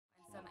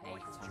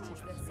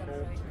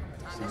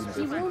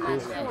You will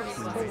not force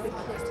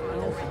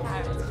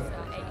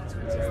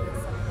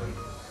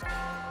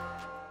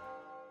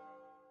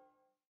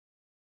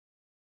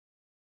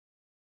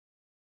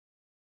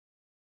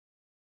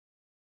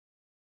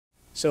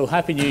So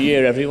Happy New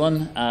Year,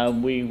 everyone.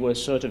 We were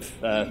sort of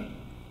a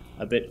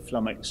bit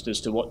flummoxed as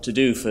to what to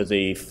do for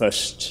the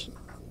first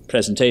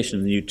presentation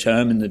of the new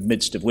term in the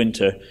midst of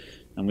winter,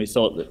 and we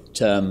thought that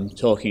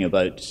talking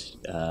about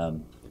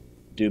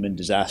doom and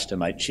disaster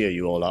might cheer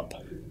you all up.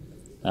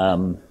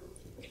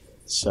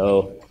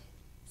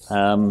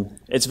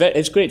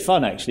 It's great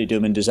fun, actually,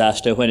 doom and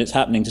disaster, when it's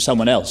happening to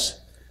someone else.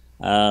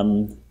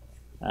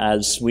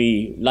 As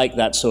we like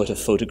that sort of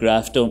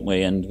photograph, don't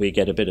we? And we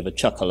get a bit of a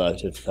chuckle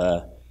out of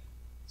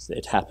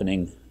it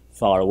happening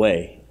far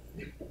away.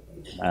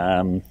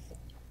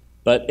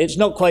 But it's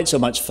not quite so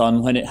much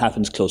fun when it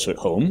happens closer at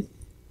home,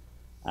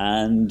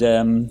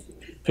 and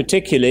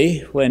particularly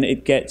when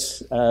it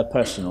gets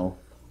personal,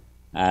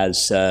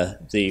 as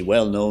the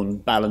well-known,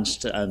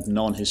 balanced and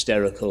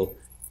non-hysterical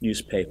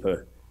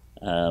newspaper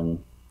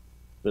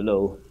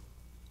below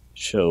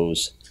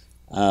shows.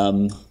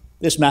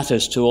 This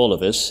matters to all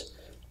of us,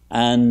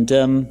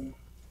 and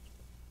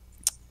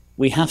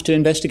we have to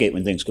investigate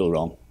when things go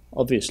wrong,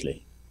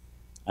 obviously.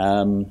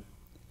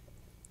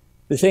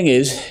 The thing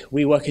is,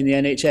 we work in the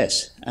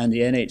NHS, and the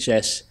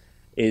NHS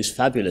is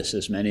fabulous,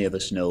 as many of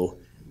us know,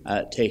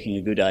 at taking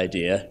a good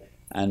idea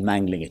and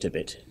mangling it a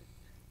bit.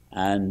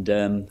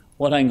 And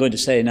what I'm going to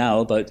say now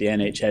about the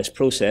NHS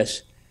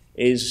process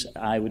is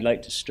I would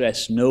like to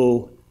stress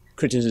no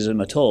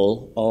criticism at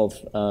all of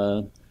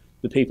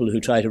the people who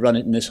try to run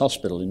it in this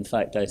hospital. In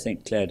fact, I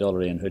think Claire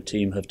Dollery and her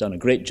team have done a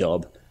great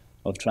job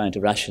of trying to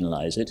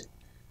rationalise it.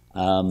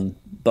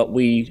 But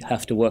we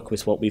have to work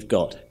with what we've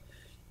got.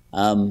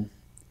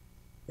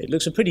 It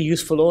looks a pretty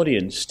youthful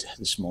audience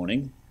this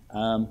morning.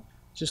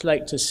 Just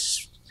like to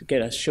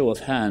get a show of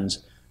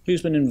hands.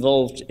 Who's been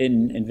involved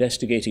in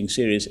investigating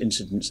serious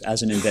incidents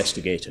as an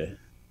investigator?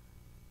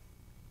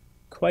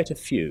 Quite a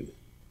few.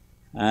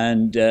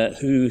 And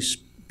who's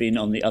been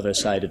on the other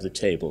side of the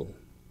table?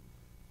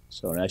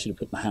 Sorry, I should have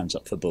put my hands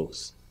up for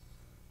both.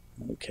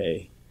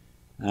 Okay.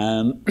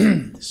 Some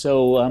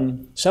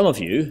of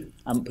you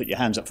haven't put your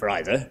hands up for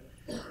either,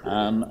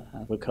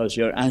 because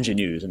you're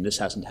ingenues and this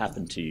hasn't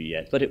happened to you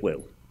yet, but it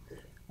will.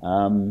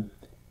 And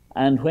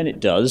when it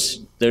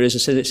does, there is a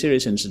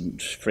serious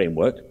incident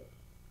framework,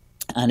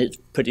 and it's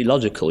pretty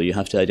logical. You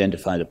have to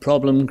identify the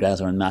problem,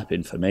 gather and map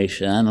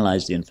information,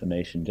 analyze the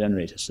information,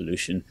 generate a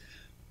solution.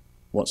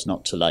 What's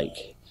not to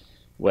like?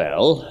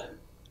 Well,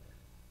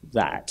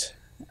 that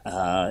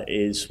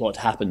is what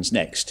happens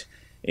next,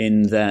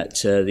 in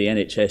that the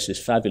NHS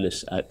is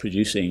fabulous at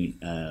producing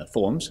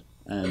forms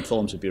and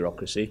forms of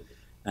bureaucracy,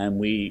 and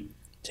we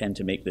tend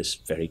to make this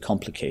very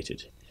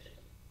complicated.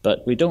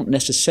 But we don't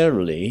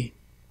necessarily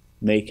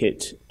make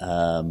it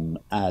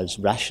as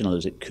rational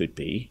as it could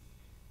be.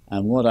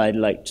 And what I'd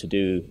like to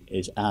do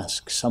is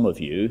ask some of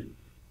you,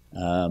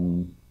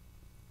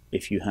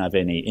 if you have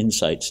any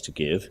insights to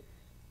give,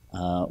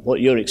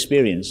 what your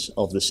experience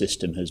of the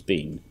system has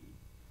been.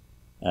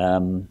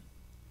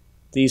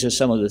 These are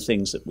some of the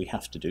things that we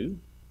have to do.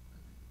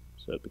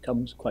 So it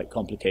becomes quite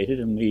complicated,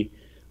 and we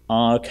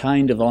are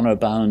kind of honor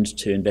bound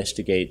to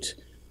investigate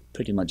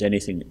pretty much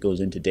anything that goes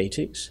into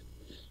datix.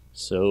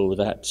 So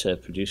that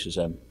produces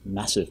a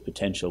massive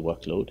potential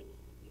workload.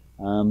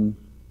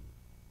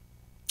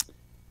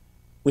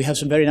 We have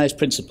some very nice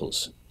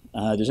principles.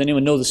 Does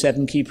anyone know the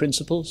 7 key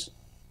principles?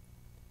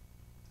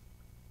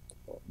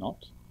 Or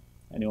not?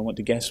 Anyone want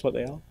to guess what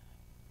they are?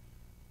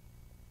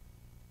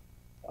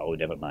 Oh,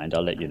 never mind,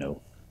 I'll let you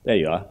know. There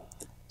you are.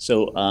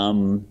 So,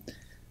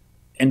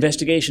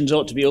 investigations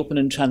ought to be open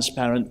and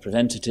transparent,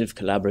 preventative,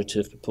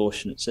 collaborative,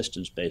 proportionate,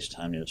 systems-based,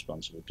 timely,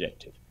 responsive,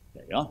 objective.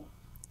 There you are.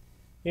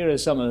 Here are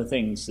some of the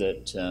things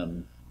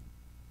that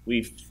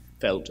we've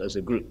felt as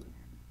a group,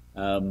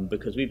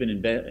 because we've been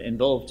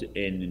involved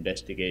in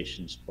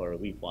investigations for a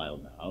wee while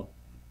now,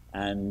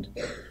 and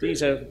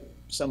these are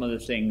some of the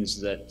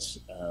things that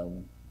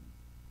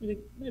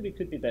maybe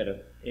could be better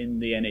in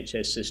the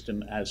NHS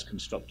system as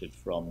constructed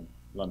from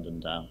London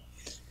down.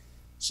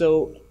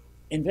 So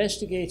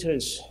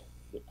investigators,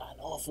 an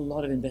awful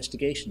lot of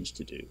investigations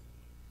to do,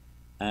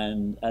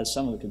 and as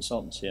some of the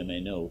consultants here may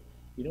know,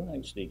 you don't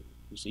actually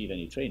receive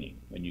any training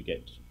when you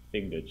get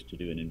fingered to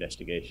do an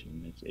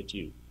investigation. It's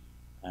you.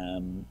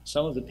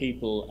 Some of the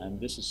people, and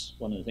this is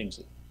one of the things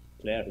that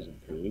Claire has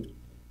improved,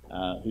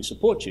 who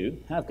support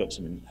you have got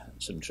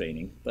some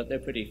training, but they're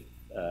pretty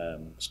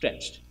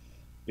stretched,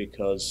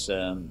 because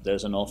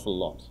there's an awful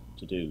lot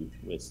to do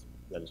with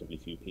relatively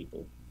few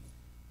people.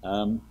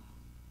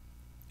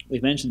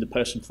 We've mentioned the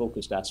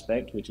person-focused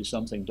aspect, which is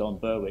something Don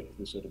Berwick,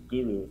 the sort of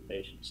guru of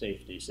patient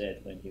safety,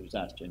 said when he was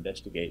asked to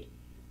investigate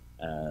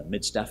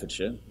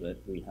mid-Staffordshire,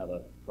 that we have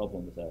a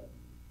problem with a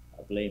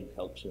blame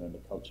culture and a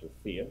culture of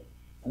fear.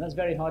 And that's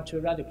very hard to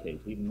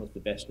eradicate, even with the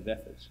best of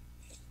efforts.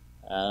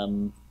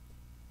 And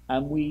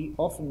we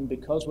often,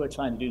 because we're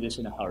trying to do this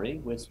in a hurry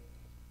with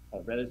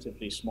a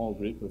relatively small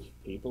group of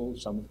people,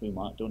 some of whom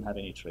don't have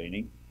any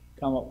training,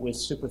 come up with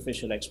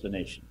superficial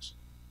explanations.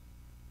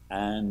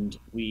 And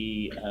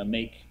we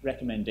make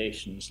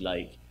recommendations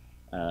like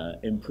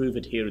improve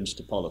adherence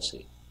to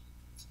policy,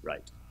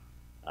 right?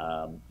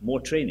 More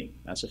training,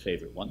 that's a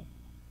favorite one.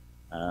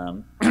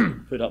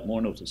 Put up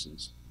more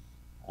notices.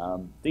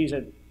 These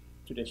are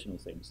traditional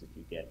things that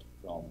you get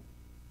from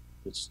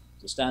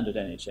the standard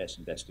NHS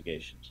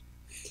investigations.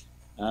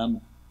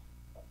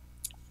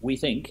 We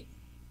think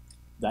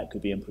that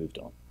could be improved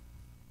on.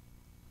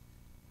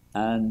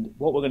 And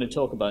what we're going to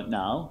talk about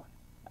now,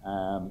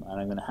 and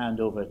I'm going to hand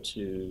over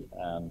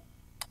to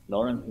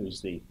Lauren,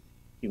 who's the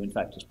human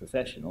factors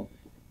professional,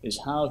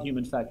 is how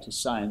human factors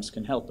science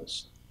can help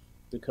us.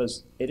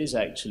 Because it is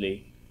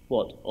actually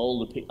what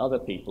all the other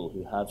people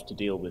who have to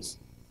deal with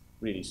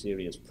really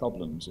serious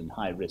problems and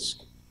high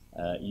risk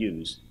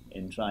use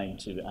in trying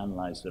to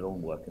analyze their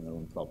own work and their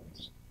own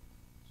problems.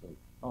 So,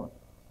 Lauren.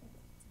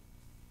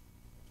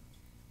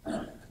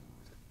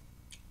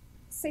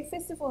 So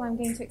first of all, I'm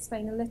going to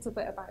explain a little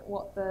bit about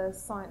what the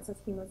science of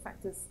human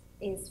factors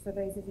is for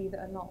those of you that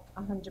are not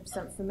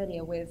 100%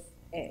 familiar with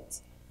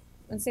it.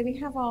 And so we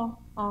have our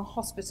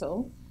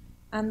hospital,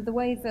 and the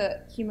way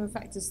that human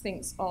factors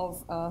thinks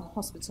of a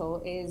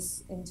hospital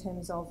is in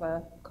terms of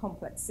a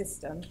complex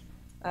system,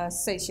 a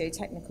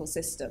socio-technical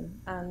system.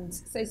 And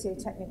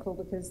socio-technical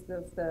because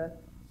of the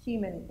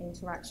human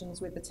interactions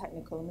with the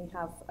technical, and we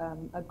have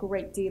a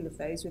great deal of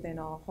those within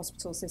our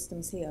hospital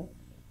systems here.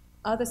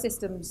 Other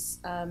systems,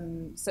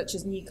 such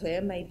as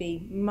nuclear, may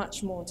be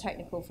much more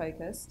technical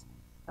focused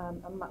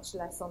and much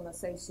less on the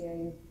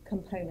socio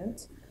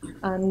component.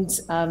 And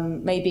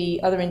maybe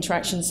other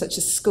interactions, such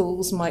as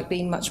schools, might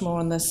be much more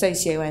on the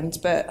socio end.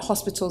 But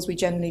hospitals we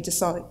generally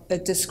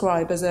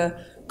describe as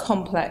a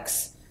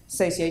complex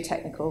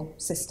socio-technical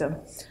system.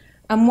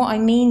 And what I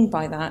mean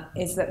by that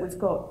is that we've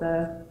got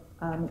the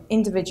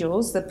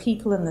individuals, the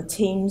people and the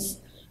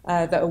teams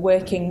that are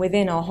working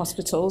within our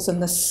hospitals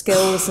and the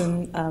skills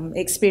and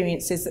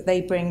experiences that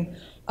they bring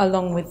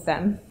along with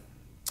them.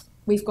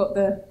 We've got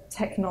the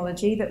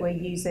technology that we're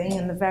using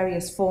and the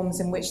various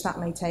forms in which that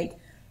may take,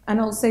 and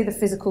also the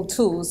physical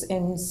tools.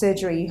 In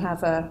surgery, you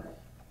have a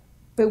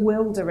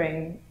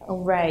bewildering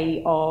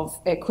array of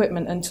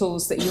equipment and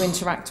tools that you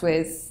interact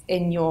with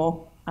in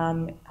your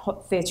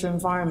theatre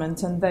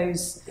environment, and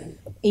those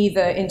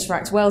either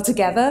interact well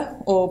together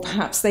or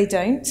perhaps they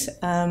don't,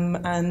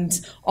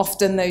 and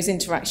often those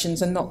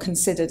interactions are not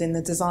considered in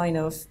the design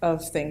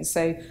of things.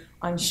 So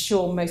I'm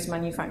sure most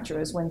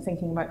manufacturers, when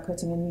thinking about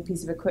putting a new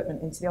piece of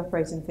equipment into the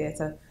operating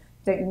theatre,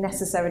 don't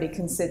necessarily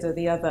consider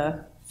the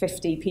other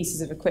 50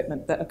 pieces of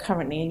equipment that are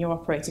currently in your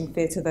operating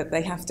theatre that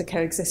they have to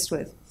coexist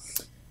with.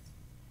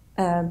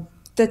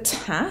 The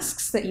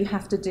tasks that you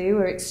have to do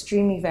are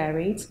extremely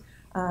varied.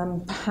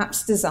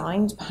 Perhaps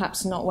designed,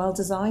 perhaps not well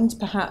designed,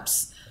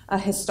 perhaps a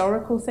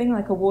historical thing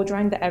like a ward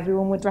round that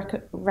everyone would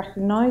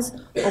recognise,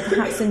 or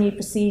perhaps a new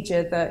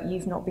procedure that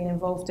you've not been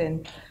involved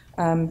in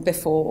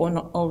before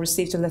or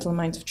received a little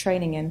amount of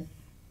training in.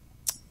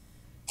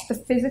 The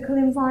physical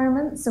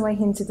environment, so I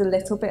hinted a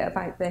little bit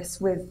about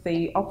this with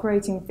the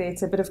operating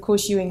theatre, but of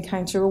course you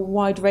encounter a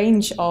wide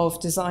range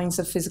of designs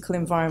of physical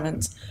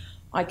environment.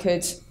 I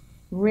could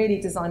really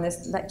design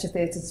this lecture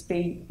theatre to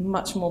be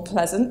much more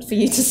pleasant for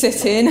you to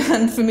sit in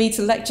and for me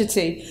to lecture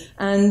to.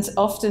 And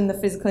often the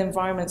physical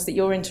environments that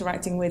you're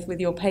interacting with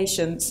your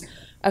patients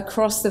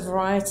across the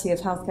variety of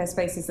healthcare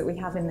spaces that we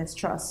have in this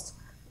trust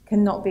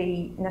cannot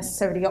be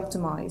necessarily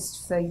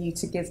optimised for you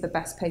to give the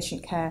best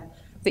patient care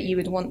that you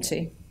would want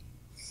to.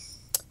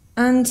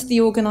 And the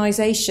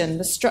organisation,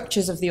 the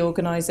structures of the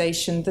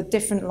organisation, the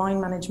different line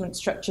management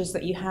structures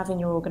that you have in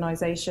your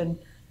organisation.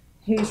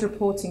 Who's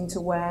reporting to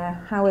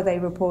where? How are they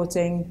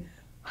reporting?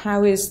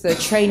 How is the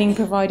training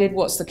provided?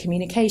 What's the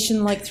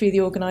communication like through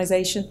the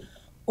organisation?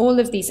 All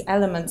of these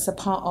elements are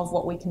part of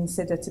what we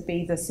consider to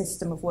be the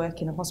system of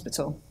work in a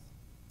hospital.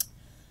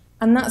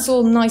 And that's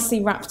all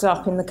nicely wrapped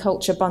up in the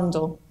culture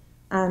bundle.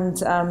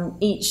 And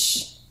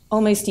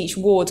almost each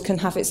ward can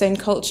have its own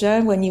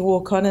culture when you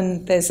walk on,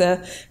 and there's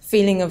a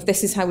feeling of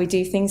this is how we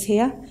do things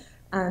here.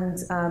 And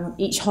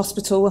each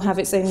hospital will have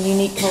its own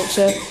unique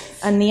culture,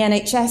 and the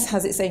NHS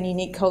has its own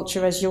unique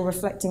culture, as you're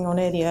reflecting on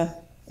earlier,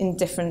 in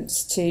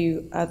difference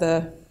to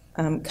other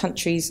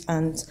countries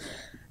and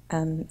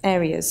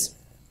areas.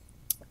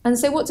 And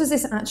so what does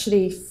this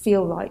actually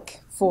feel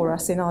like for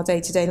us in our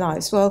day-to-day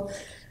lives? Well,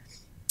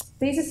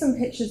 these are some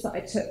pictures that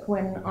I took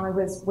when I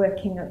was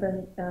working at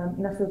the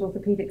Nuffield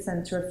Orthopaedic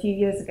Centre a few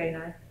years ago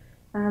now.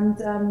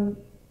 And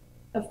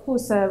of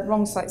course,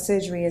 wrong site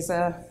surgery is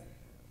a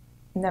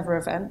never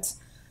event,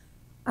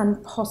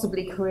 and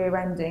possibly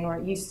career-ending, or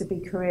it used to be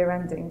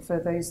career-ending for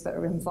those that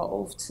are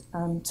involved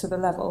to the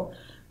level.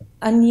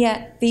 And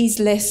yet these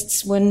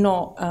lists were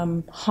not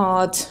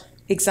hard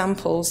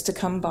examples to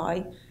come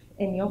by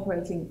in the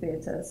operating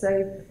theatre.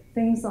 So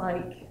things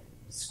like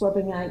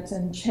scrubbing out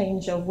and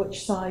change of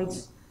which side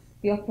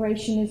the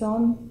operation is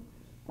on,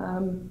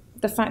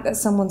 the fact that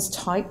someone's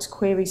typed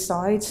query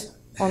side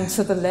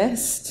onto the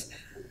list.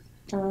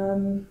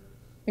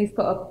 We've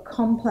got a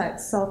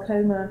complex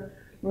sarcoma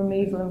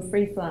removal and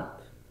free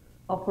flap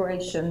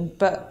operation,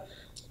 but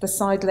the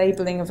side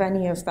labeling of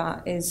any of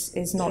that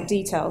is not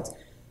detailed.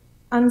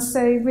 And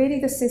so really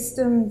the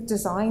system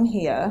design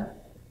here,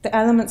 the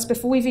elements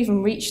before we've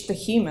even reached the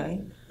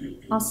human,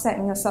 are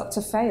setting us up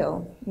to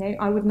fail. You know,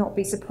 I would not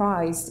be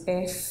surprised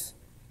if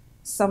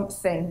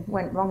something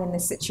went wrong in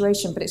this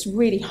situation, but it's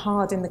really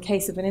hard in the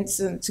case of an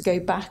incident to go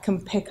back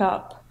and pick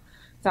up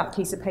that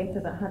piece of paper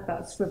that had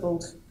that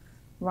scribbled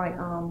right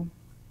arm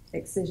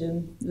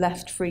excision,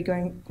 left free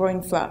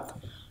groin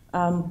flap,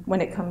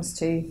 when it comes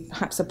to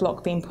perhaps a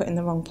block being put in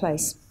the wrong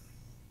place.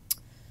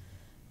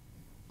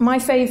 My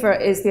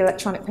favourite is the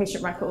electronic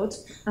patient record.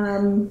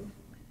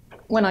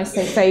 When I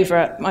say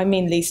favourite, I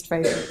mean least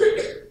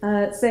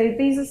favourite. So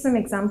these are some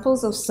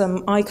examples of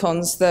some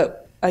icons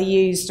that are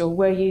used or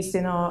were used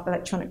in our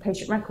electronic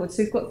patient record.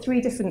 So we've got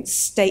 3 different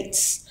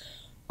states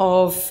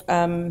of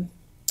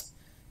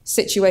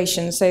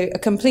situations. So a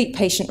complete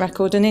patient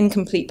record, an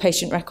incomplete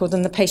patient record,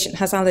 and the patient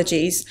has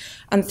allergies,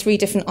 and 3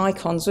 different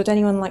icons. Would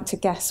anyone like to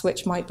guess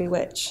which might be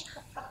which?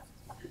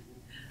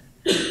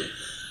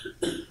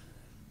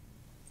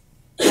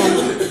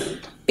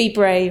 Be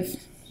brave.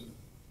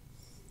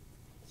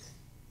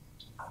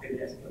 I think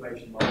the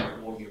exclamation mark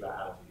will warn you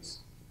about allergies.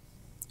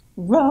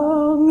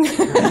 Wrong.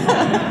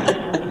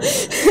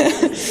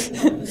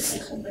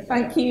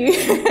 Thank you.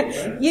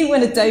 You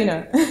win a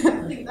donut.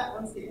 I think that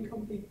one's the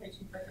incomplete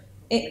patient record.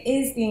 It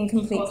is the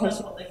incomplete That's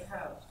patient. what they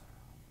count.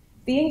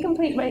 The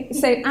incomplete.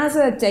 So, as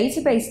a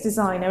database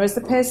designer, as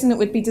the person that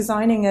would be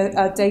designing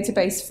a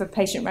database for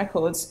patient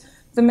records,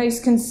 the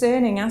most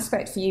concerning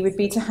aspect for you would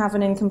be to have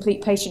an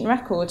incomplete patient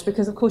record,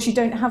 because of course you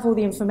don't have all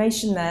the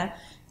information there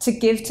to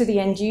give to the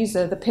end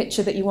user the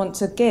picture that you want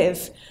to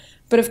give.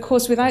 But of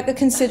course, without the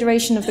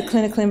consideration of the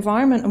clinical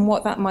environment and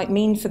what that might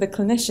mean for the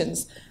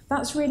clinicians,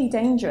 that's really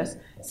dangerous.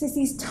 So it's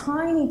these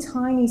tiny,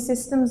 tiny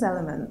systems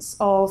elements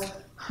of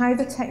how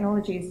the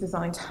technology is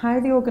designed, how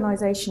the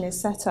organisation is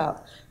set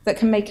up, that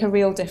can make a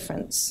real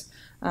difference.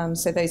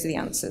 So those are the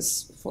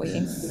answers for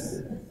you,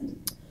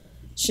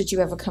 should you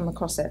ever come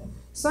across it.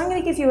 So I'm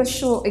going to give you a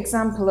short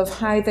example of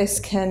how this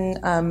can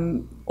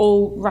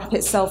all wrap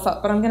itself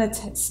up, but I'm going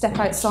to step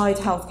outside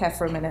healthcare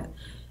for a minute,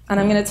 and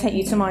I'm going to take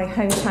you to my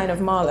hometown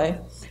of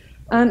Marlow.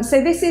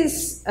 So this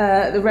is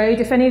the road.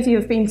 If any of you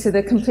have been to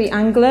the Complete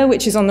Angler,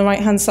 which is on the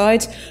right-hand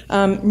side,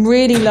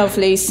 really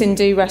lovely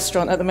Sindhu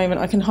restaurant at the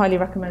moment. I can highly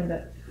recommend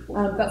it.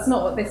 That's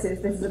not what this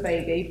is. This is a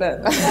baby,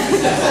 but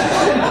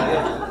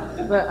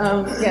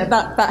yeah,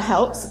 that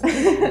helps.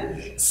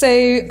 So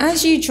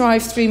as you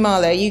drive through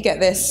Marlow, you get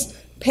this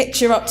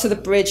picture up to the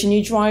bridge, and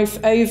you drive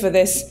over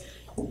this,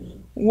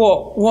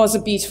 what was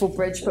a beautiful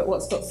bridge, but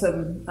what's got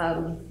some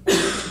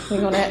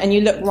thing on it, and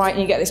you look right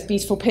and you get this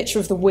beautiful picture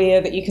of the weir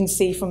that you can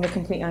see from the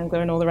Complete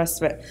Angler and all the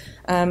rest of it.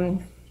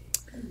 And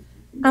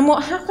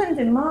what happened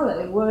in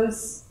Marlow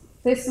was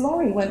this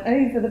lorry went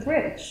over the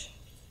bridge.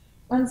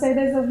 And so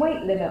there's a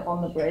weight limit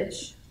on the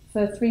bridge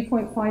for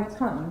 3.5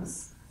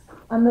 tonnes,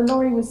 and the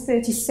lorry was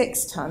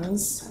 36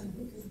 tonnes,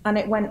 and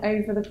it went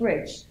over the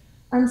bridge.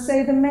 And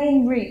so the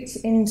main route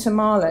into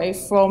Marlow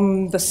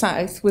from the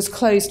south was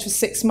closed for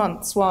 6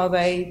 months while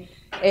they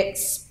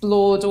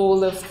explored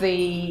all of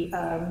the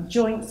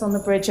joints on the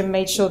bridge and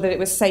made sure that it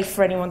was safe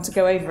for anyone to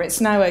go over.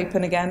 It's now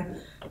open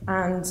again,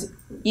 and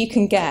you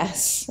can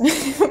guess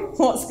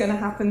what's going to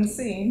happen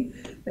soon.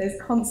 There's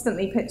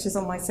constantly pictures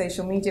on my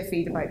social media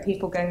feed about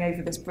people going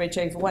over this bridge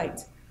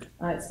overweight.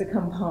 It's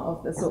become part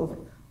of the sort of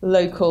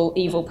local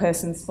evil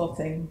person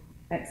spotting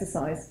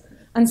exercise.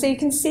 And so you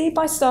can see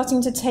by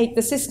starting to take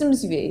the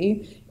systems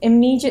view,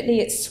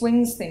 immediately it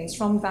swings things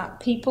from that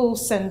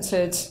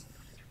people-centred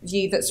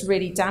view that's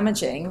really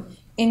damaging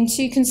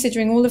into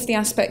considering all of the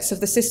aspects of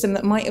the system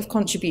that might have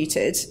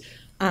contributed.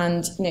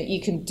 And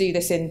you can do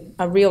this in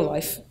a real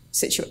life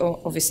situation.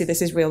 Obviously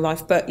this is real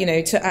life, but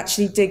to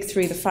actually dig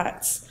through the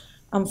facts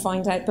and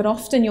find out. But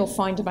often you'll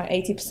find about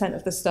 80%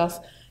 of the stuff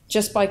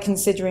just by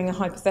considering a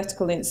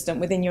hypothetical incident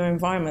within your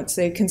environment.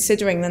 So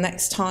considering the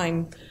next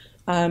time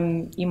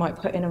you might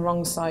put in a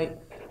wrong site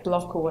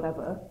block or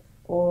whatever,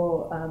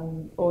 or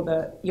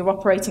that your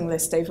operating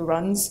list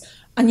overruns,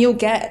 and you'll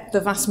get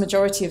the vast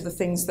majority of the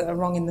things that are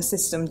wrong in the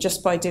system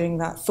just by doing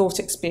that thought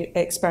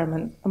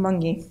experiment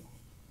among you.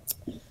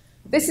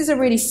 This is a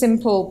really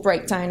simple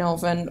breakdown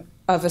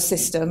of a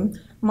system.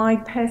 My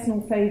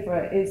personal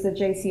favourite is the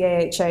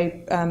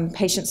JCAHO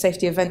patient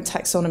safety event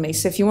taxonomy.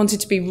 So if you wanted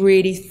to be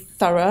really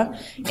thorough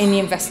in the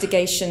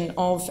investigation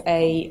of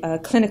a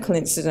clinical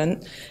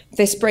incident,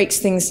 this breaks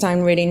things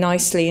down really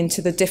nicely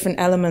into the different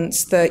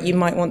elements that you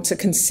might want to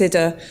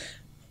consider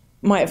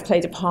might have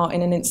played a part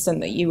in an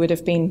incident that you would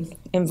have been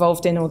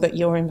involved in or that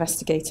you're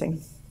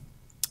investigating.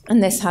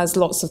 And this has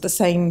lots of the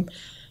same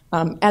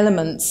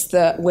elements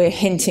that we're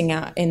hinting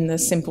at in the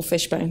simple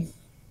fishbone.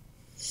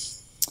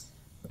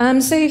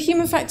 So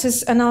human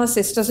factors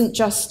analysis doesn't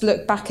just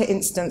look back at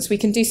incidents. We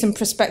can do some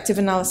prospective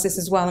analysis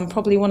as well, and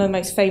probably one of the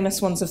most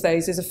famous ones of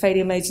those is a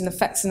failure modes and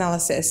effects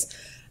analysis.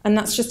 And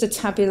that's just a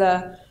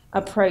tabular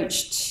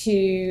approach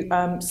to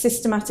with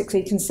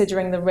systematically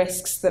considering the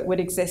risks that would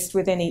exist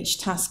within each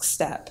task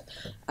step.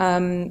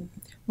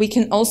 We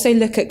can also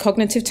look at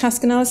cognitive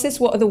task analysis.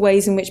 What are the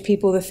ways in which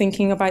people are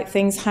thinking about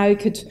things? How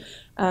could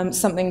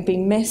something be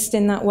missed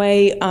in that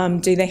way?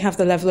 Do they have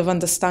the level of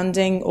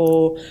understanding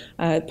or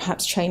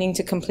perhaps training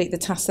to complete the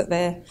tasks that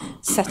they're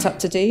set up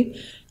to do?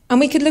 And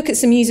we could look at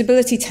some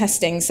usability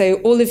testing. So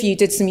all of you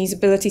did some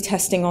usability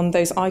testing on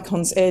those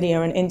icons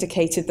earlier and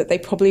indicated that they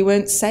probably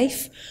weren't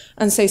safe.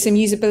 And so some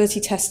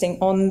usability testing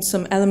on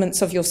some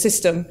elements of your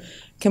system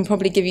can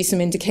probably give you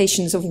some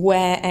indications of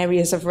where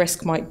areas of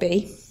risk might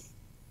be.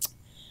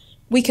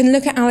 We can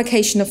look at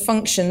allocation of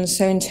functions.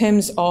 So in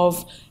terms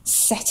of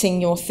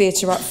setting your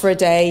theatre up for a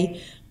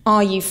day,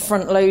 are you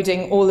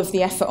front-loading all of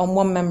the effort on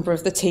one member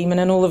of the team and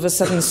then all of a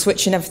sudden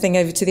switching everything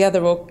over to the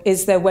other? Or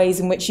is there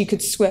ways in which you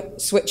could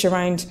switch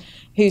around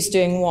who's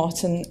doing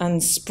what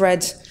and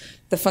spread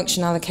the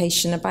function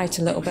allocation about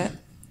a little bit?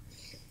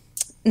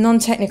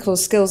 Non-technical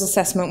skills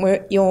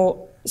assessment,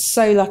 you're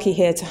so lucky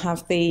here to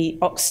have the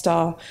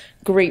Oxstar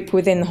group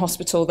within the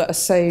hospital that are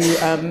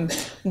so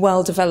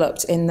well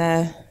developed in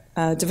their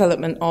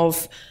development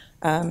of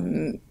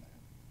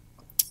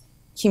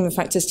human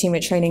factors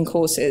teamwork training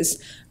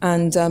courses,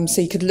 and so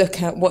you could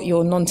look at what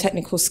your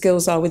non-technical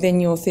skills are within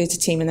your theatre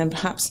team and then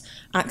perhaps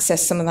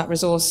access some of that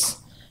resource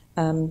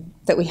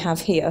that we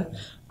have here.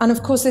 And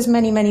of course there's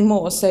many, many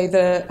more. So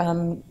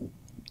the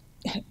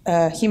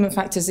human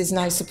factors is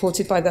now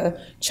supported by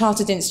the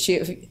Chartered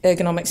Institute of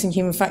Ergonomics and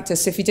Human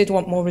Factors. So if you did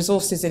want more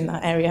resources in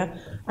that area,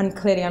 and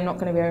clearly I'm not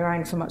going to be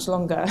around for much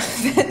longer,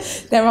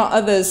 there are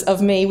others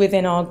of me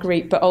within our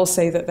group, but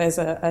also that there's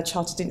a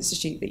Chartered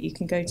Institute that you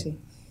can go to.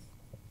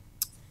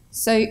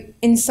 So,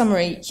 in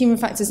summary, human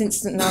factors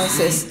incident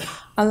analysis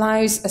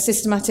allows a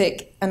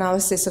systematic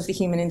analysis of the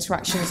human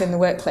interactions in the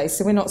workplace.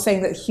 So we're not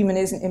saying that human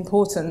isn't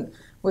important,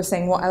 we're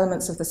saying what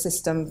elements of the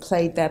system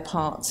played their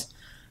part.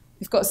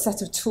 We've got a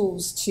set of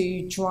tools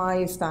to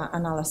drive that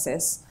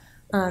analysis,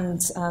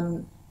 and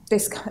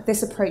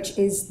this approach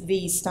is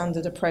the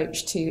standard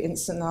approach to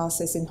incident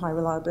analysis in high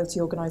reliability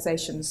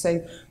organisations.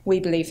 So we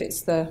believe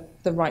it's the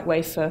right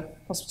way for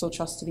hospital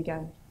trusts to be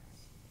going.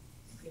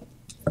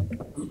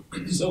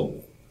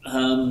 So,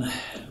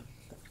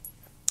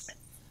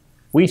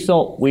 we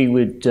thought we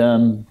would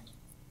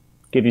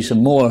give you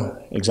some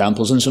more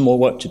examples and some more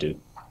work to do.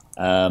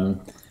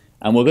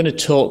 And we're going to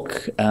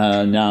talk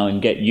now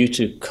and get you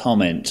to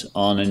comment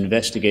on an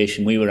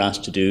investigation we were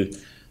asked to do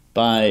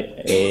by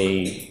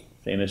a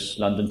famous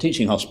London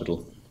teaching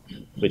hospital,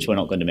 which we're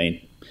not going to name.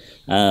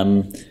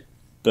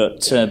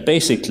 But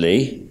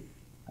basically,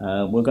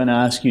 we're going to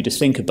ask you to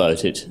think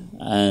about it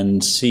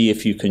and see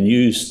if you can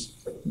use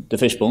the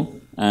fishbone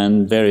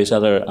and various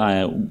other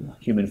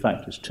human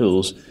factors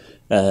tools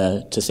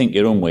to think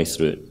your own way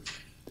through it.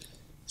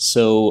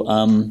 So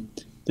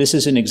this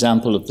is an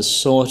example of the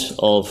sort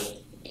of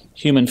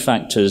human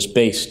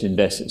factors-based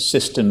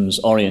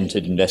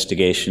systems-oriented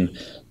investigation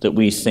that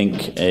we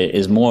think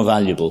is more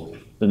valuable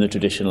than the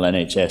traditional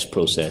NHS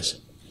process.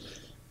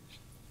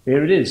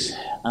 Here it is.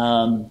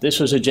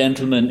 This was a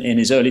gentleman in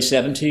his early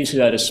 70s who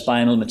had a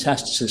spinal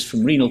metastasis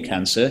from renal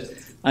cancer,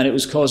 and it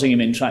was causing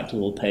him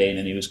intractable pain,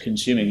 and he was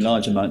consuming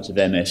large amounts of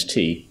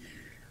MST.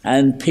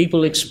 And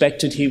people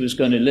expected he was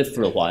going to live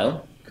for a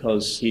while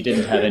because he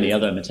didn't have any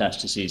other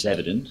metastases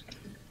evident.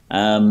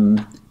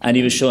 And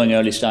he was showing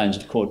early signs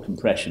of cord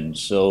compression.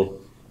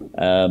 So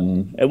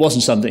it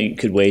wasn't something that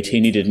could wait. He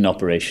needed an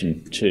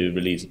operation to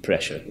relieve the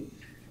pressure.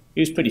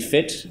 He was pretty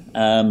fit,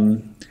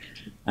 and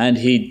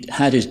he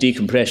had his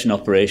decompression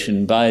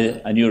operation by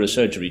a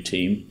neurosurgery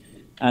team,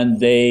 and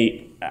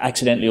they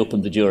accidentally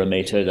opened the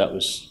durameter. That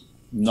was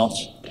not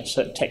a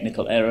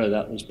technical error,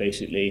 that was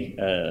basically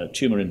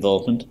tumour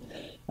involvement.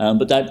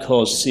 But that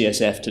caused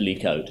CSF to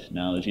leak out.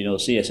 Now, as you know,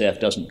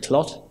 CSF doesn't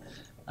clot.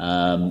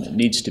 It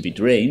needs to be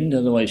drained,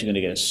 otherwise you're going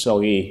to get a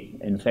soggy,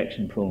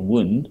 infection-prone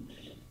wound.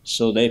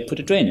 So they put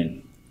a drain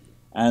in,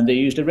 and they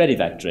used a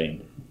Redivac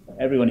drain.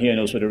 Everyone here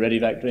knows what a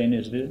Redivac drain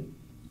is, do they?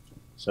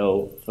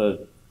 So for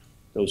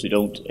those who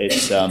don't,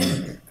 it's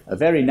a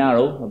very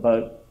narrow,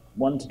 about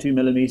 1 to 2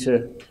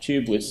 millimetre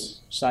tube with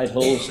side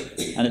holes,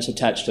 and it's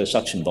attached to a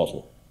suction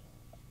bottle.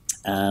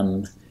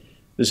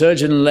 The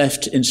surgeon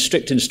left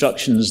strict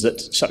instructions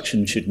that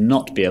suction should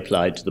not be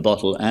applied to the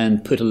bottle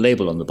and put a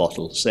label on the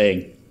bottle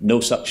saying no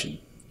suction.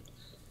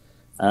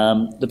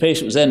 The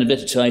patient was then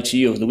admitted to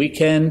ITU over the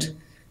weekend,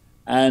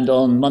 and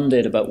on Monday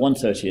at about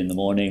 1:30 in the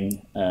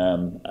morning,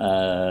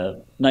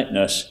 night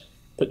nurse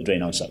put the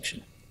drain on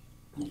suction.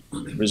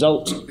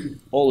 Result,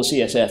 all the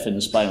CSF in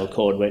the spinal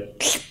cord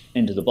went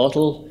into the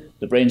bottle,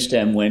 the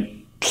brainstem went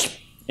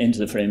into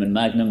the foramen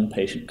magnum,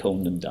 patient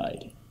combed and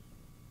died.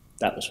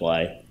 That was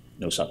why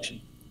no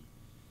suction.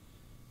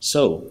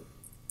 So,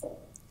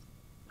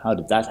 how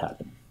did that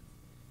happen?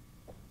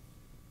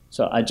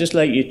 So I'd just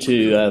like you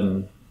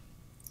to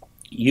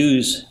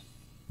use,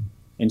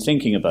 in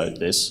thinking about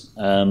this,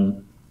 a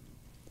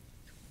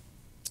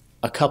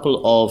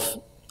couple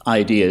of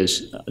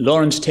ideas.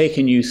 Lauren's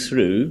taken you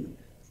through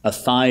a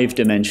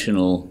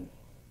 5-dimensional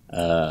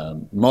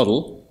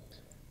model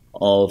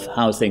of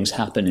how things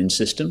happen in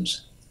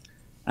systems.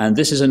 And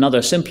this is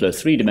another simpler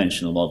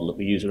 3-dimensional model that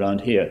we use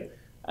around here.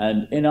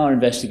 And in our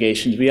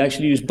investigations, we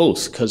actually use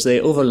both because they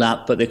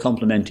overlap, but they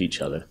complement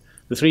each other.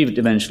 The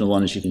three-dimensional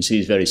one, as you can see,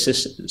 is very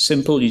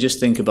simple. You just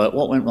think about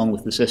what went wrong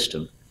with the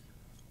system.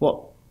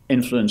 What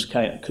influence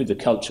could the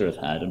culture have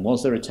had, and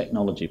was there a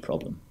technology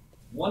problem?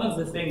 One of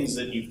the things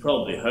that you've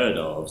probably heard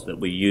of that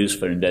we use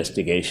for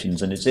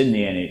investigations, and it's in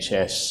the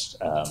NHS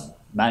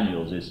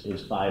manuals,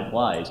 is 5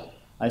 whys.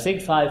 I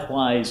think 5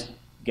 whys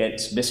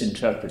gets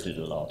misinterpreted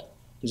a lot.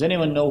 Does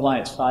anyone know why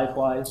it's 5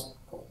 whys?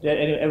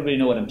 Everybody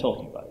know what I'm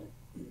talking about?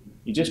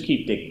 You just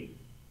keep digging.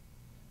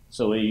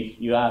 So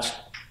you ask,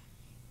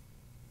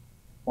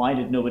 why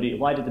did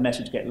the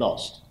message get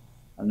lost?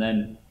 And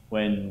then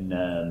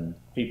when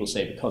people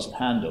say because of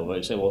handover,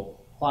 you say, well,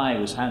 why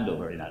was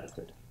handover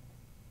inadequate?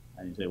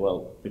 And you say,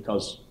 well,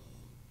 because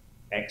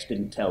X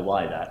didn't tell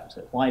Y that.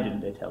 So why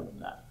didn't they tell them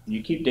that? And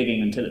you keep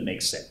digging until it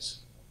makes sense.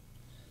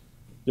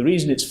 The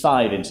reason it's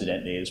 5,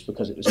 incidentally, is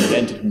because it was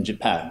invented in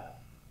Japan.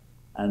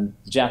 And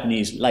the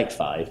Japanese like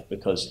 5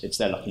 because it's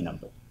their lucky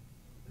number.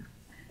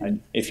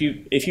 And if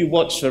you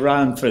watch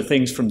around for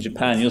things from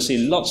Japan, you'll see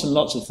lots and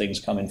lots of things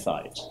come in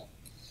 5s.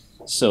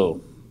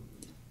 So,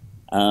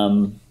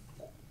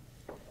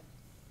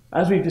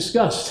 as we've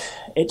discussed,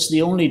 it's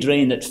the only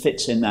drain that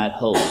fits in that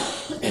hole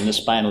in the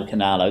spinal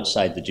canal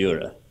outside the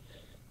dura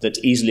that's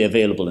easily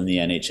available in the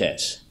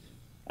NHS.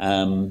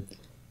 Other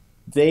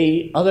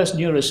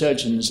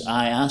neurosurgeons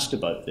I asked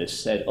about this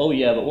said, oh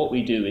yeah, but what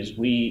we do is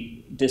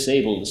we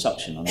disable the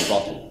suction on the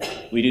bottle.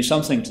 We do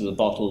something to the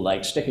bottle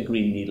like stick a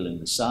green needle in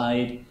the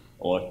side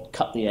or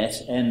cut the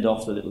end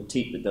off the little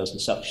teat that does the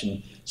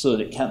suction so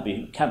that it can't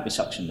be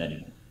suctioned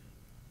anymore.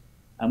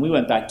 And we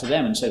went back to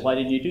them and said, why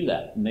didn't you do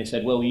that? And they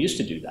said, well, we used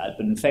to do that,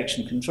 but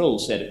infection control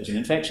said it was an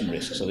infection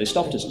risk, so they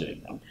stopped us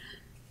doing that.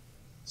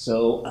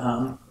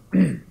 So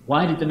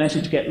why did the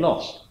message get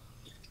lost?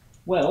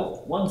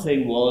 Well, one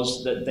thing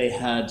was that they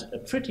had a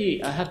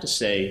pretty, I have to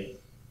say,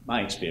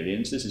 my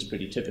experience, this is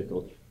pretty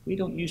typical, we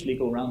don't usually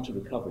go around to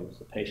recovery with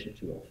the patient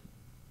too often.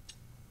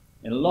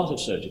 In a lot of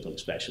surgical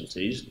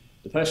specialties,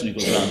 the person who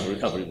goes around to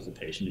recovery with the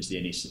patient is the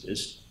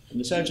anaesthetist, and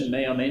the surgeon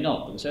may or may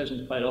not, but the surgeon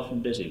is quite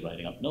often busy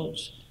writing up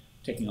notes,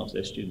 taking off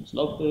their student's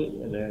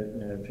logbook,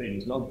 their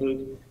trainee's logbook,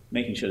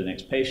 making sure the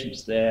next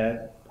patient's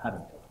there, having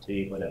a cup of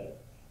tea, whatever.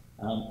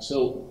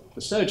 So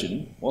the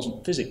surgeon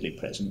wasn't physically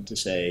present to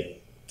say,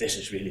 this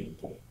is really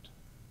important.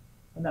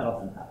 And that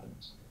often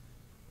happens.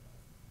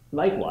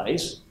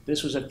 Likewise,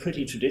 this was a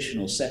pretty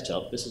traditional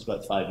setup. This is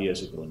about 5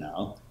 years ago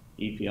now.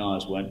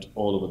 EPRs weren't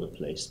all over the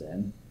place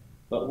then.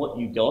 But what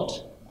you got,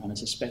 and I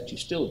suspect you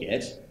still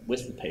get,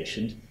 with the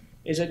patient,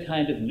 is a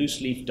kind of loose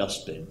leaf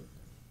dustbin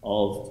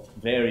of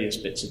various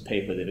bits of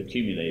paper they've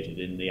accumulated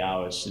in the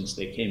hours since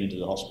they came into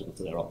the hospital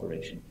for their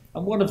operation.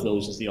 And one of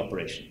those is the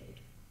operation note,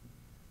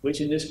 which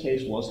in this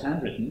case was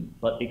handwritten,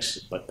 but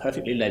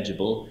perfectly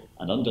legible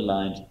and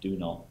underlined, do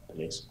not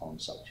place on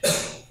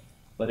suction.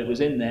 But it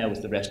was in there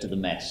with the rest of the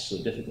mess,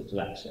 so difficult to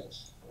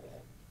access.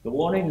 The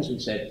warning, as we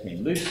said,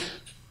 came loose,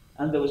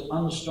 and there was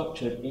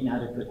unstructured,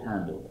 inadequate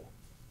handover.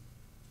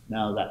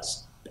 Now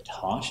that's a bit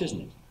harsh,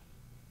 isn't it?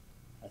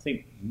 I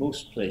think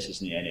most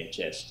places in the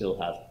NHS still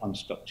have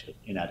unstructured,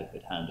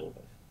 inadequate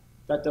handover.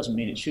 That doesn't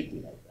mean it should be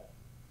like that.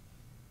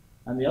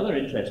 And the other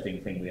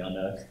interesting thing we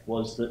unearthed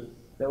was that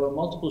there were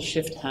multiple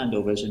shift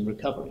handovers in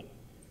recovery.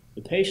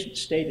 The patient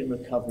stayed in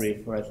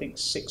recovery for, I think,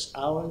 6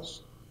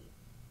 hours.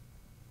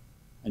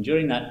 And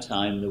during that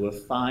time, there were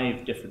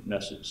 5 different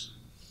nurses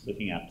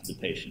looking after the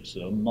patient. So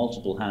there were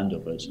multiple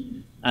handovers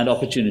and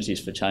opportunities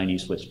for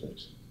Chinese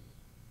whispers.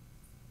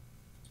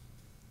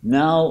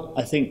 Now,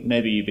 I think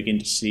maybe you begin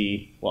to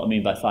see what I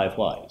mean by 5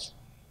 whys,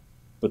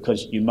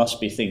 because you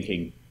must be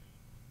thinking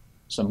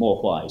some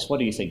more whys. What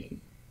are you thinking?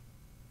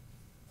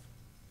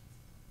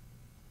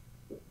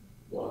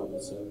 Why were there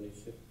so many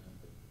shift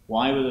handles?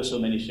 Why were there so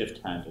many shift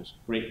handles?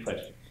 Great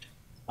question.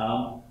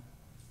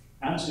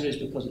 Answer is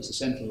because it's a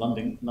central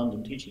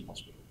London teaching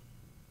hospital.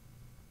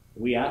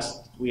 We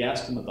asked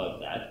them about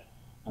that,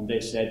 and they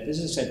said, this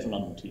is a central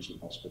London teaching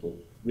hospital.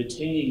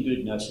 Retaining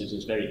good nurses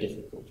is very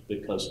difficult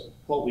because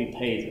what we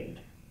pay them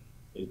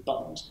is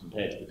buttons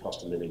compared to the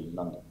cost of living in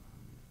London.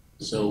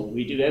 So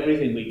we do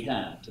everything we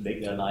can to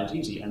make their lives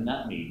easy, and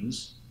that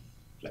means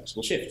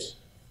flexible shifts.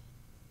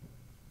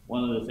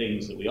 One of the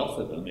things that we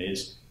offer them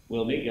is,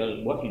 we'll make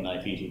your working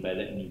life easy by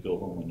letting you go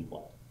home when you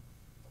want.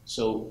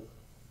 So,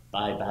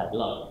 by bad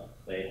luck,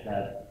 they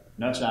had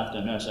nurse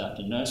after nurse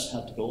after nurse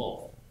had to go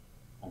off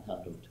and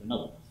hand over to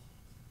another.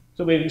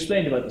 So we've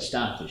explained about the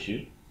staff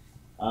issue.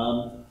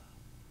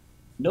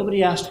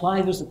 Nobody asked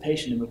why was the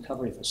patient in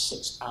recovery for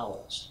 6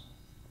 hours.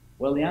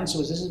 Well, the answer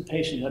was this is a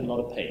patient who had a lot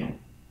of pain.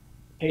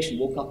 The patient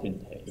woke up in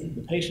pain.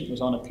 The patient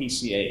was on a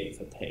PCA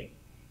for pain.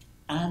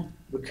 And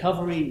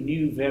recovery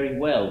knew very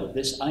well that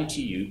this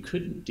ITU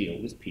couldn't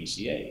deal with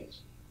PCAs.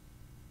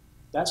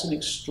 That's an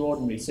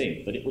extraordinary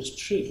thing, but it was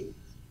true.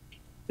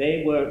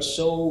 They were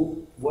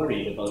so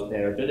worried about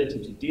their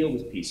ability to deal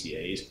with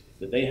PCAs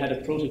that they had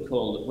a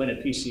protocol that when a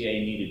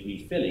PCA needed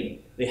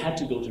refilling, they had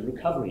to go to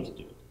recovery to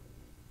do it.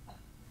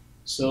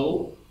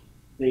 So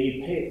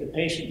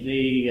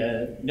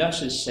the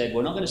nurses said,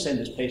 we're not going to send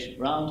this patient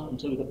round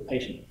until we've got the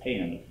patient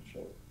pain under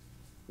control,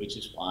 which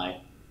is why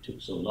it took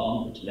so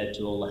long, which led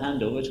to all the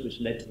handovers, which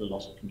led to the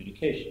loss of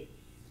communication.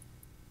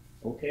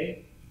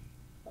 Okay,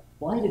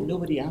 why did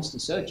nobody ask the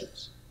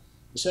surgeons?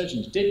 The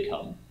surgeons did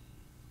come,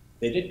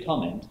 they did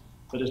comment,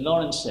 but as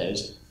Lawrence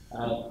says,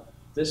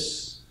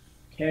 this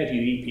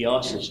CareView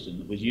EPR system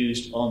that was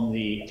used on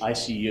the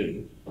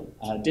ICU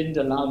didn't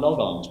allow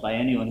log-ons by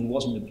anyone who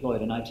wasn't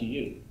employed in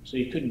ITU. So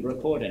you couldn't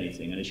record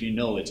anything, and as you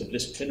know, it's a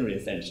disciplinary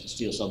offence to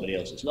steal somebody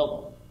else's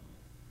log-on.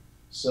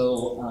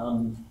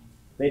 So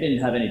they didn't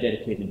have any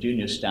dedicated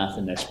junior staff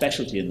in their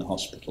specialty in the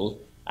hospital.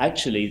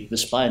 Actually, the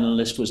spinal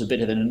list was a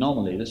bit of an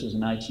anomaly. This was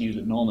an ITU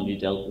that normally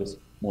dealt with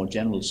more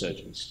general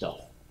surgery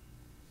stuff.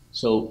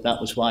 So that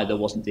was why there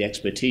wasn't the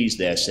expertise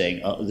there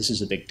saying, oh, this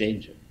is a big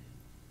danger.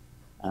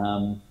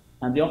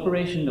 And the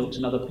operation notes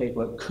and other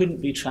paperwork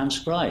couldn't be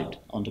transcribed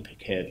onto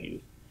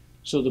CareView.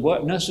 So the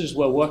nurses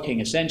were working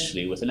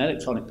essentially with an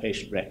electronic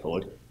patient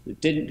record that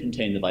didn't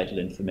contain the vital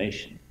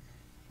information.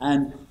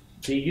 And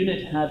the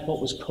unit had what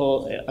was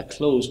called a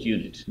closed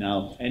unit.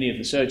 Now, any of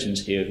the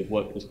surgeons here who've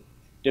worked with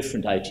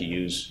different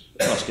ITUs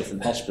across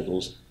different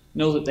hospitals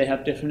know that they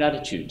have different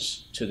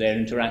attitudes to their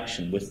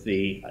interaction with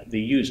the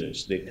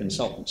users, the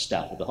consultant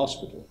staff of the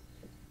hospital.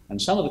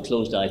 And some of the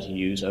closed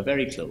ITUs are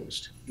very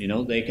closed. You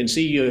know, they can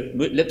see your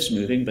lips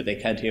moving, but they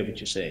can't hear what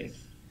you're saying.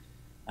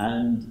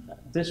 And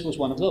this was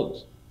one of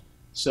those.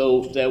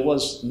 So there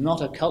was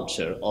not a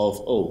culture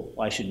of, oh,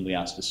 why shouldn't we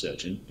ask the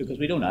surgeon? Because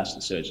we don't ask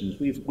the surgeons,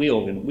 we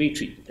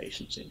treat the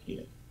patients in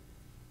here.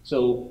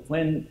 So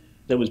when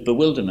there was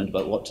bewilderment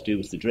about what to do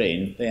with the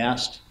drain, they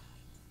asked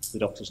the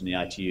doctors in the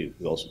ITU,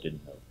 who also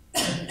didn't know.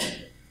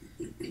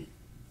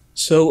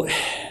 So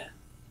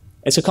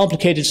it's a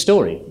complicated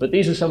story, but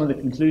these are some of the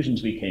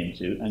conclusions we came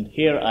to, and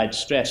here I'd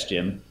stress,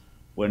 Jim,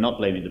 we're not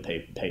blaming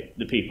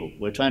the people.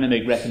 We're trying to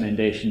make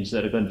recommendations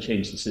that are going to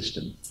change the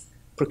system.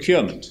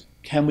 Procurement.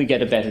 Can we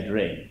get a better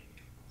drain?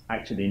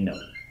 Actually, no.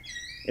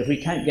 If we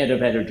can't get a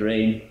better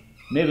drain,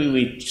 maybe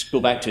we just go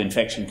back to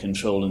infection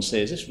control and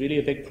say, is this really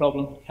a big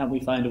problem? Can't we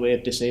find a way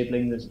of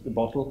disabling the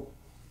bottle?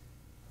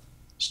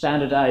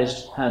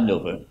 Standardized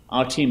handover.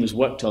 Our team has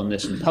worked on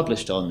this and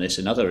published on this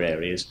in other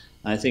areas,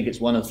 and I think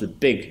it's one of the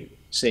big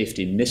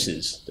safety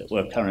misses that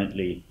we're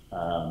currently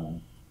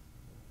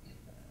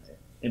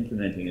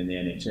implementing in the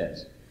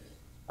NHS.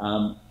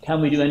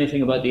 Can we do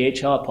anything about the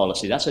HR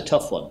policy? That's a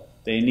tough one.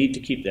 They need to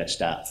keep their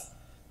staff,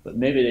 but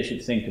maybe they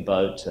should think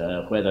about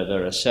whether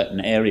there are certain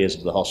areas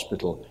of the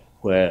hospital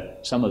where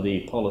some of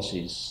the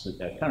policies that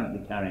they're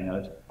currently carrying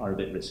out are a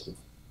bit risky.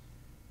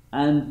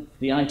 And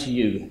the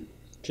ITU,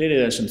 clearly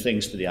there are some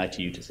things for the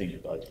ITU to think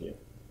about here.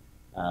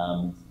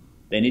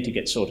 They need to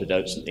get sorted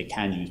out so that they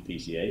can use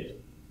PC8.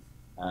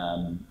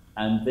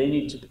 And they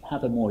need to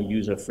have a more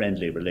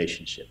user-friendly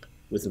relationship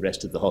with the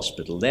rest of the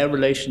hospital. Their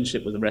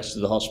relationship with the rest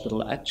of the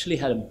hospital actually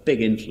had a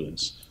big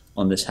influence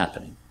on this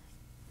happening.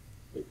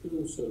 They could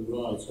also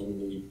write on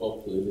the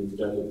bottle in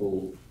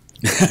indelible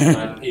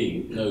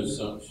mapping, no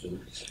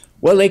suction.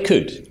 Well, they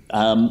could.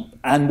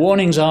 And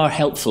warnings are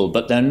helpful,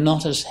 but they're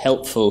not as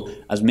helpful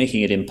as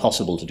making it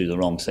impossible to do the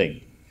wrong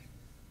thing.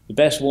 The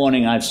best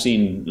warning I've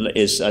seen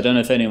is, I don't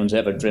know if anyone's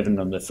ever driven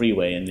on the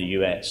freeway in the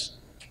US.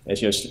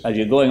 As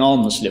you're going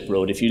on the slip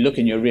road, if you look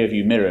in your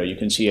rearview mirror, you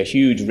can see a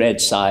huge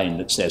red sign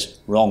that says,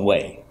 wrong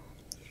way.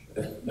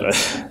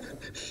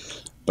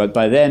 But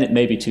by then, it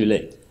may be too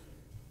late.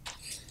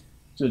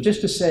 So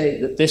just to say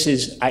that this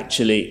is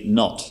actually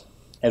not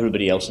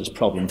everybody else's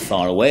problem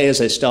far away. As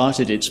I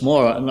started, it's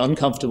more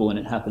uncomfortable when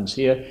it happens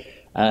here.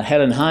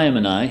 Helen Hyam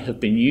and I have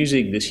been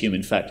using this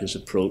human factors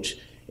approach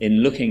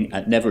in looking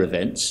at never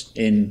events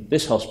in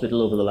this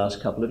hospital over the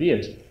last couple of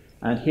years.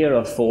 And here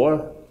are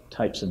 4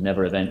 types of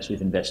never events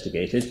we've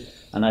investigated,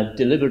 and I've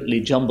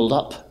deliberately jumbled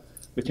up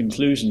the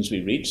conclusions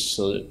we reached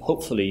so that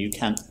hopefully you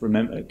can't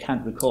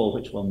recall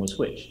which one was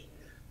which.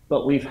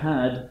 But we've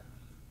had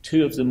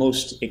 2 of the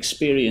most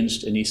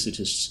experienced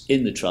anaesthetists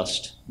in the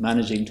trust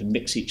managing to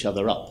mix each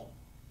other up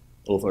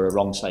over a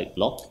wrong site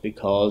block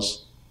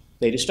because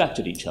they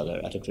distracted each other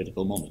at a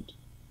critical moment.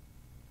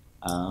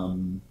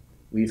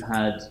 We've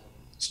had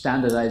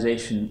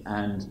standardization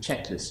and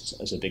checklists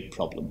as a big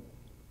problem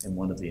in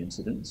one of the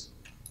incidents.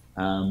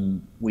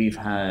 We've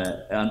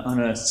had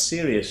unearthed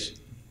serious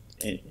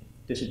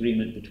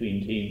disagreement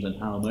between teams on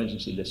how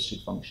emergency lists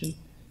should function,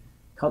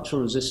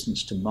 cultural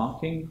resistance to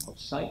marking of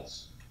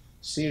sites,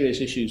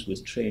 serious issues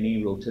with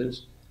trainee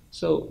rotas,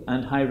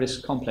 and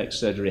high-risk complex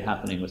surgery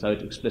happening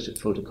without explicit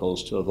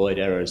protocols to avoid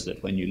errors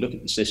that when you look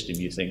at the system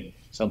you think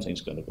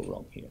something's going to go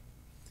wrong here.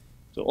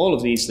 So all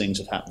of these things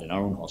have happened in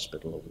our own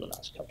hospital over the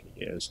last couple of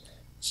years,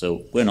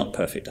 so we're not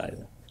perfect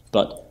either.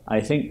 But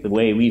I think the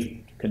way we've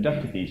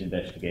conducted these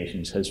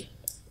investigations has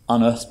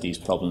unearthed these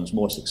problems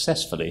more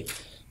successfully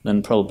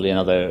than probably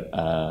another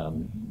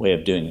way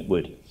of doing it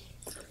would.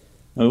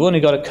 Now, we've only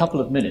got a couple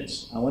of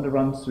minutes. I want to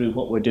run through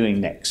what we're doing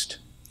next,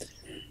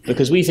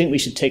 because we think we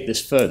should take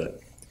this further.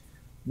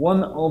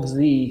 One of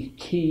the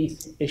key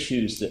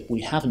issues that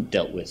we haven't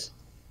dealt with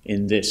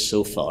in this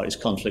so far is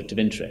conflict of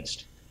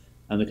interest.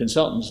 And the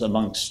consultants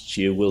amongst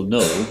you will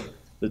know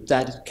that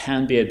that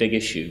can be a big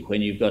issue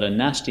when you've got a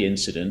nasty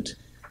incident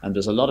and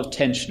there's a lot of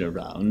tension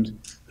around.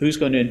 Who's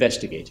going to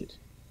investigate it?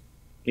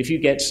 If you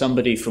get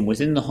somebody from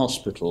within the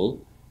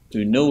hospital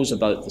who knows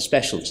about the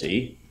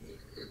specialty,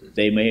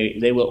 they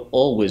will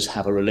always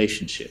have a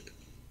relationship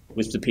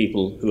with the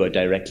people who are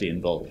directly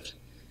involved.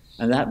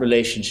 And that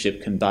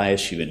relationship can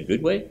bias you in a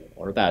good way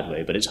or a bad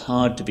way, but it's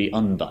hard to be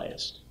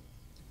unbiased.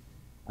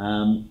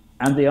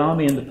 And the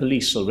army and the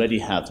police already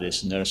have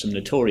this, and there are some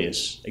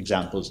notorious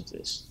examples of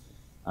this.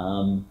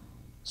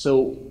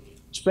 So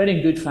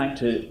spreading good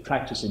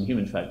practice in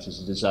human factors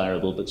is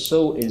desirable, but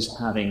so is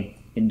having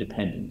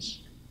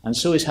independence, and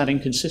so is having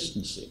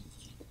consistency.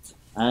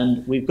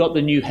 And we've got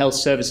the new Health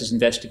Services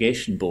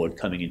Investigation Board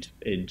coming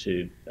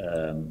into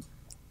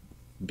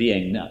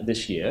being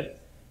this year.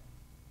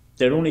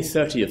 There are only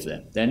 30 of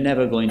them. They're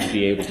never going to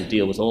be able to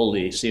deal with all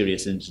the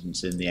serious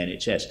incidents in the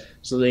NHS.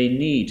 So they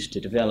need to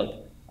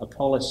develop a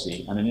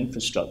policy and an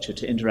infrastructure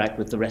to interact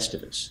with the rest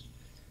of us.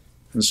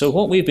 And so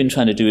what we've been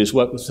trying to do is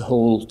work with the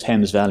whole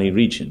Thames Valley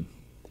region.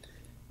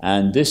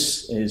 And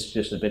this is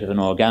just a bit of an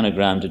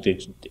organogram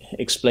to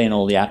explain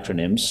all the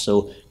acronyms.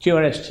 So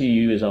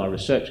QRSTU is our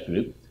research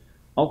group.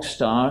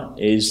 OXSTAR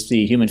is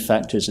the Human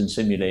Factors and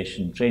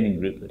Simulation Training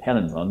Group that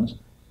Helen runs.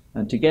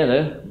 And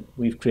together,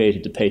 we've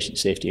created the Patient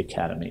Safety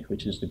Academy,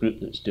 which is the group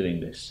that's doing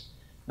this.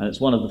 And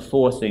it's one of the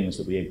 4 things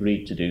that we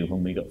agreed to do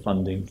when we got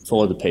funding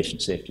for the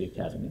Patient Safety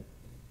Academy.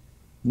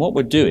 And what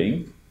we're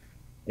doing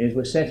is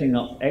we're setting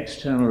up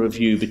external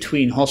review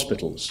between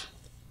hospitals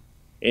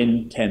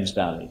in Thames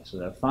Valley. So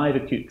there are 5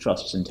 acute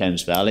trusts in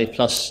Thames Valley,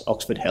 plus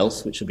Oxford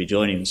Health, which will be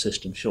joining the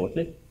system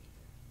shortly.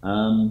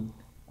 And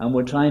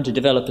we're trying to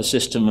develop a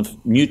system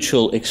of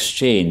mutual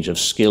exchange of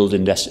skilled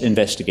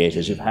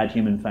investigators who've had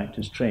human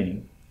factors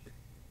training.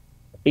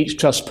 Each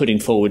trust putting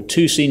forward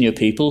 2 senior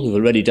people who've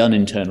already done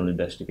internal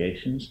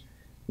investigations.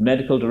 The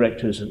medical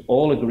directors have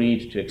all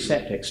agreed to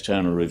accept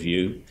external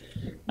review,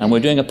 and we're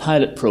doing a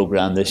pilot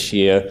program this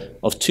year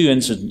of 2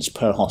 incidents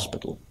per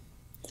hospital.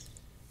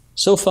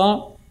 So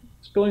far,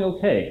 it's going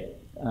okay.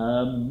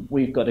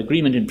 We've got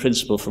agreement in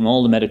principle from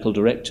all the medical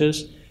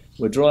directors.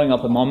 We're drawing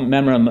up a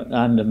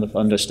memorandum of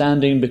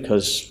understanding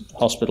because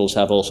hospitals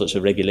have all sorts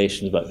of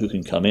regulations about who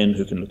can come in,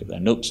 who can look at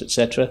their notes,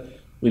 etc.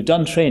 We've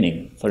done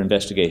training for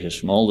investigators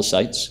from all the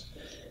sites,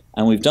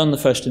 and we've done the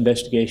first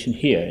investigation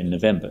here in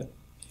November.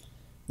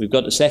 We've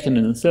got the second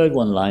and the third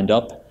one lined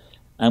up,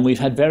 and we've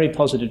had very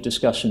positive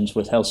discussions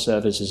with Health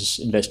Services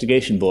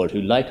Investigation Board,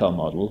 who like our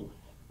model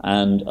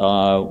and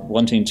are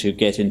wanting to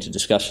get into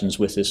discussions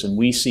with us, and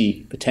we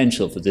see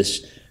potential for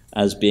this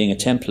as being a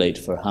template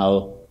for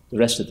how the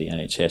rest of the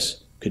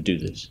NHS could do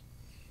this.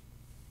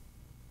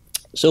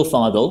 So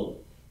far, though,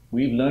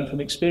 we've learned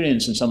from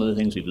experience, and some of the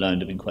things we've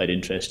learned have been quite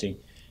interesting.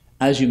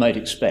 As you might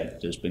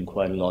expect, there's been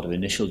quite a lot of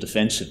initial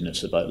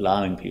defensiveness about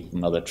allowing people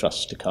from other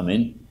trusts to come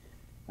in,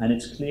 and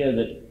it's clear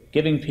that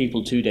giving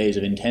people 2 days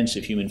of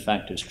intensive human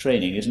factors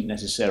training isn't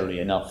necessarily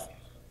enough.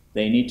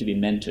 They need to be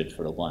mentored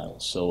for a while.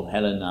 So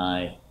Helen and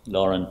I,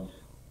 Lauren, are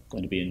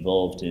going to be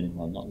involved in,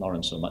 well, not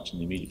Lauren so much in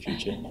the immediate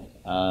future,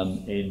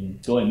 in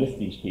going with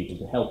these people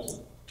to help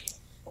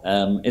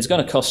them. It's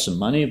going to cost some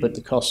money, but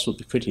the costs will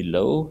be pretty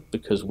low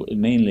because we're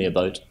mainly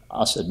about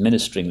us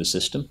administering the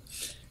system.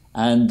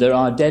 And there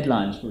are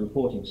deadlines for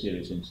reporting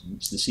serious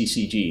incidents. The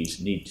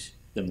CCGs need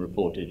them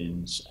reported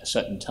in a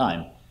certain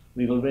time.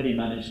 We've already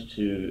managed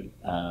to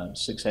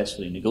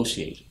successfully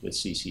negotiate with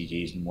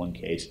CCGs in one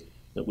case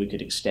that we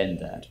could extend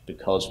that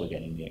because we're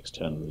getting the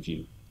external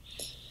review.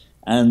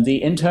 And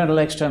the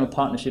internal-external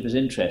partnership is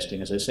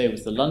interesting. As I say,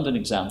 with the London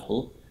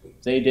example,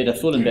 they did a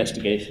full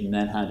investigation and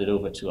then handed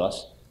over to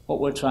us. What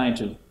we're trying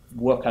to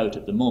work out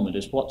at the moment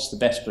is what's the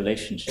best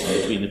relationship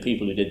between the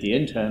people who did the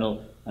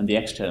internal and the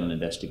external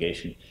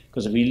investigation.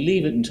 Because if we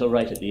leave it until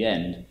right at the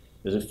end,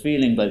 there's a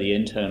feeling by the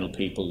internal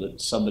people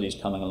that somebody's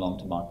coming along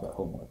to mark their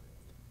homework.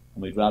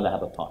 And we'd rather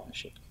have a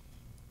partnership.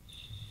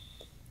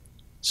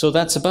 So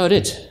that's about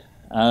it.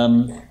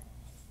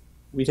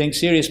 We think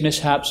serious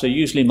mishaps are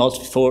usually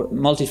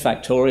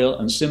multifactorial,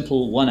 and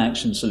simple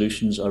one-action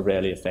solutions are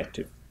rarely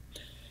effective.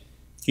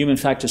 Human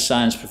factors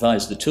science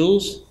provides the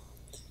tools,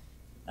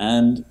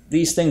 and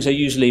these things are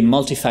usually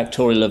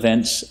multifactorial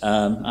events.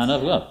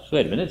 Well,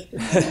 wait a minute.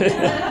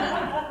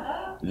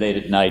 Late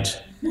at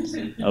night.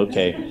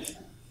 Okay.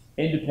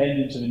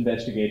 Independence of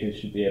investigators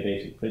should be a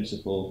basic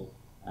principle,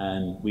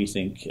 and we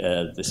think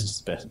this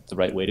is the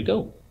right way to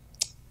go.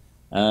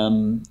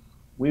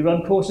 We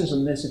run courses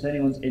on this if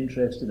anyone's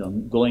interested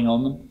in going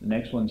on them. The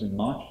next one's in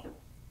March.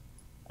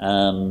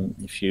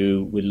 If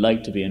you would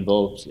like to be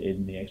involved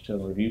in the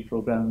external review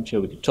program, I'm sure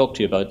we could talk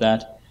to you about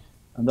that.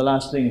 And the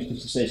last thing is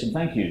just to say some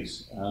thank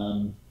yous.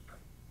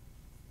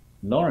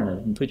 Lauren, I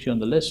didn't put you on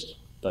the list,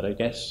 but I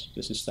guess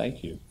this is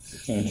thank you.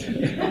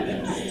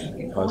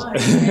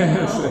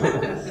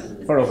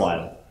 For a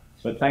while.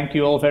 But thank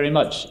you all very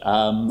much.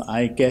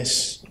 I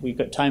guess we've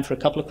got time for a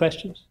couple of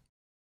questions.